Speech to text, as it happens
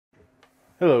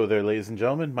Hello there, ladies and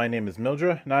gentlemen. My name is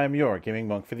Mildra, and I am your gaming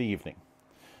monk for the evening.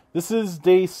 This is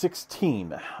day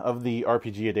 16 of the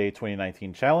RPG A Day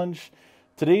 2019 challenge.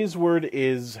 Today's word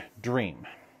is dream.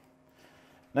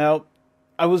 Now,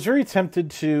 I was very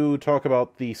tempted to talk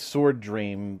about the sword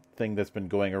dream thing that's been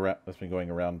going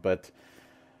around, but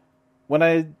when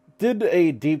I did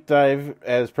a deep dive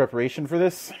as preparation for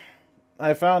this,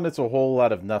 I found it's a whole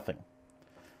lot of nothing.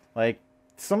 Like,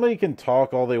 somebody can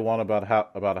talk all they want about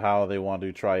how they want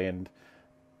to try and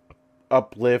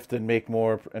uplift and make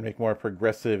more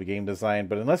progressive game design,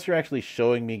 but unless you're actually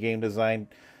showing me game design,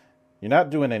 you're not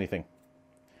doing anything.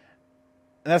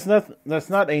 And that's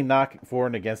not a knock for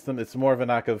and against them. It's more of a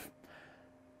knock of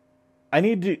I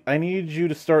need you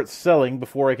to start selling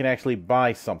before I can actually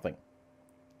buy something.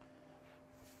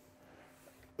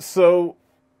 So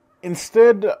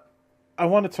instead, I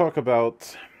want to talk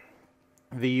about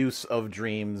the use of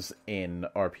dreams in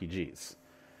RPGs.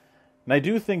 And I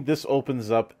do think this opens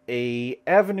up a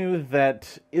avenue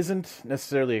that isn't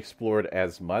necessarily explored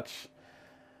as much.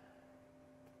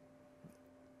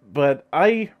 But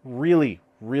I really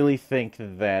think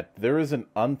that there is an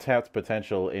untapped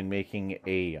potential in making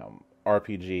a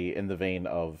RPG in the vein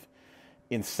of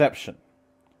Inception,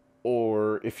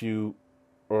 or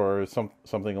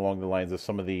something along the lines of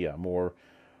some of the more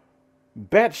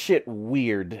batshit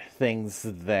weird things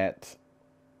that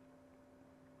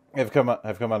have come out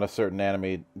of certain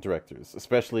anime directors,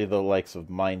 especially the likes of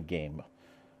Mind Game,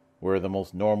 where the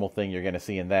most normal thing you're going to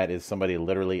see in that is somebody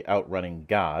literally outrunning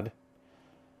God.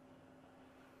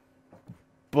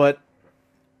 But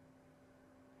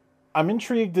I'm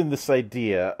intrigued in this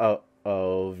idea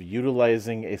of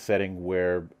utilizing a setting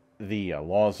where the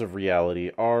laws of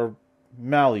reality are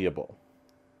malleable.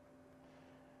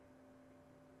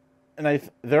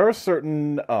 And there are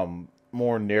certain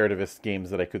more narrativist games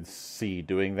that I could see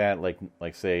doing that, like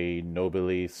say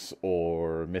Nobilis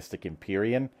or Mystic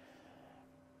Empyrean.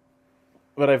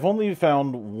 But I've only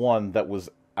found one that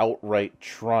was outright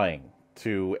trying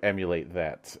to emulate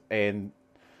that, and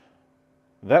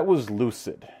that was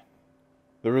Lucid.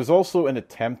 There was also an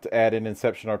attempt at an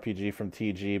Inception RPG from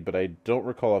TG, but I don't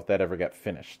recall if that ever got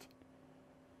finished.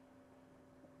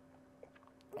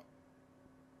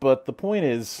 But the point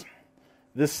is,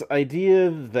 this idea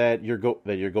that you're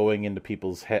going into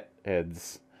people's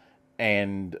heads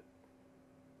and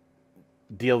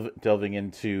delving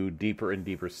into deeper and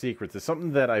deeper secrets is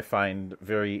something that I find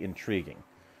very intriguing.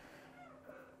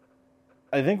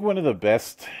 I think one of the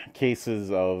best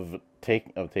cases of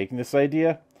taking this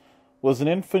idea was an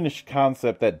unfinished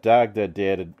concept that Dagda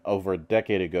did over a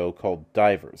decade ago called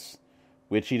Divers,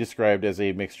 which he described as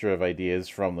a mixture of ideas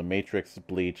from The Matrix,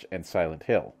 Bleach, and Silent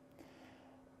Hill.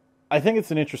 I think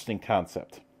it's an interesting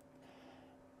concept.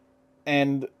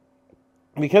 And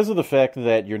because of the fact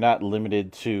that you're not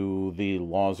limited to the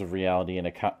laws of reality in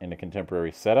a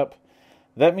contemporary setup,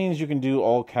 that means you can do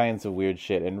all kinds of weird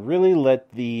shit and really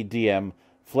let the DM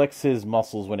flex his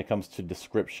muscles when it comes to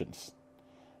descriptions.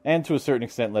 And to a certain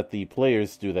extent, let the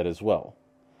players do that as well.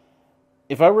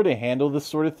 If I were to handle this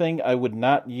sort of thing, I would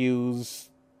not use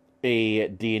a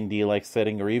D&D-like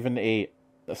setting, or even a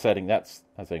setting that's...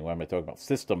 I'm saying, why am I talking about?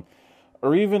 System.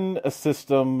 Or even a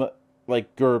system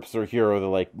like GURPS or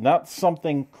Hero, not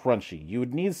something crunchy. You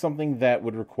would need something that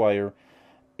would require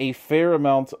a fair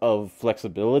amount of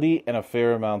flexibility and a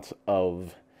fair amount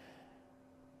of,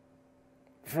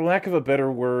 for lack of a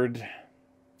better word,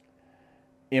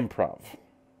 improv.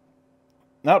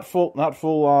 Not full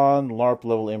on LARP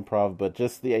level improv, but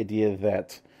just the idea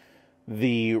that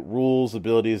the rules,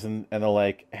 abilities, and the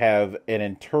like have an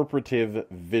interpretive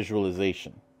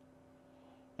visualization.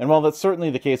 And while that's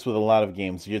certainly the case with a lot of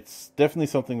games, it's definitely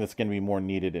something that's going to be more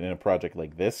needed in a project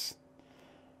like this.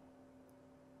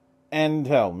 And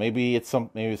hell, maybe it's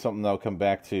something I'll come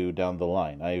back to down the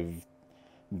line. I've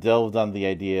delved on the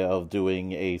idea of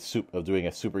doing a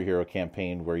superhero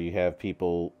campaign where you have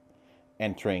people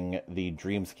entering the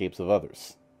dreamscapes of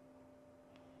others.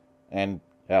 And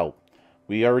hell,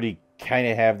 we already kind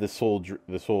of have this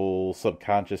whole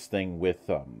subconscious thing with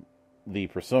the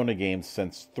Persona games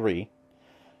since 3.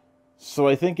 So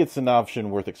I think it's an option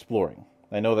worth exploring.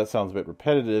 I know that sounds a bit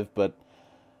repetitive, but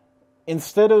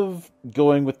instead of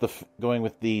going with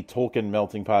the Tolkien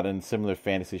melting pot and similar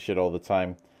fantasy shit all the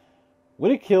time,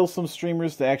 would it kill some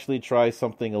streamers to actually try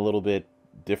something a little bit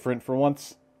different for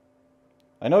once?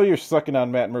 I know you're sucking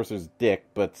on Matt Mercer's dick,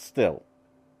 but still.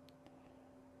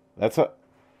 That's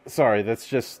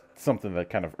just something that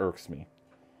kind of irks me.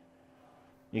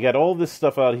 You got all this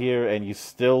stuff out here, and you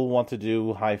still want to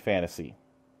do high fantasy.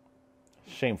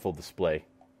 Shameful display.